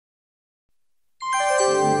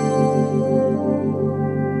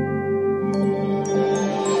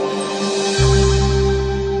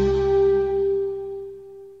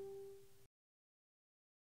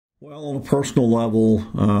personal level,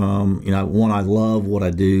 one, I love what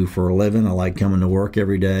I do for a living. I like coming to work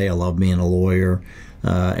every day. I love being a lawyer,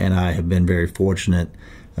 and I have been very fortunate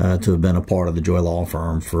to have been a part of the Joy Law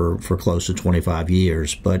Firm for close to 25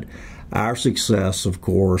 years. But our success, of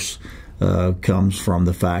course, comes from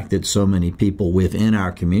the fact that so many people within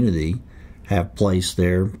our community have placed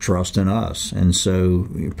their trust in us. And so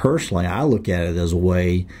personally, I look at it as a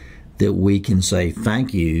way that we can say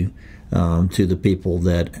thank you to the people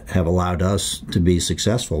that have allowed us to be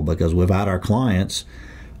successful, because without our clients,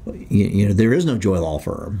 there is no Joy Law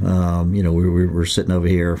Firm. We're sitting over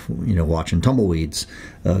here, watching tumbleweeds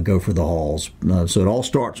go for the halls. So it all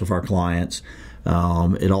starts with our clients.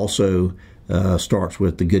 It also starts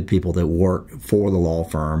with the good people that work for the law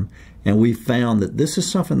firm. And we found that this is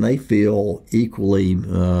something they feel equally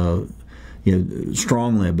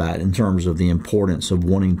strongly about in terms of the importance of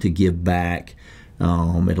wanting to give back.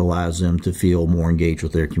 It allows them to feel more engaged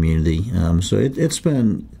with their community. So it's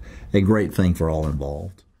been a great thing for all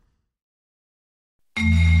involved.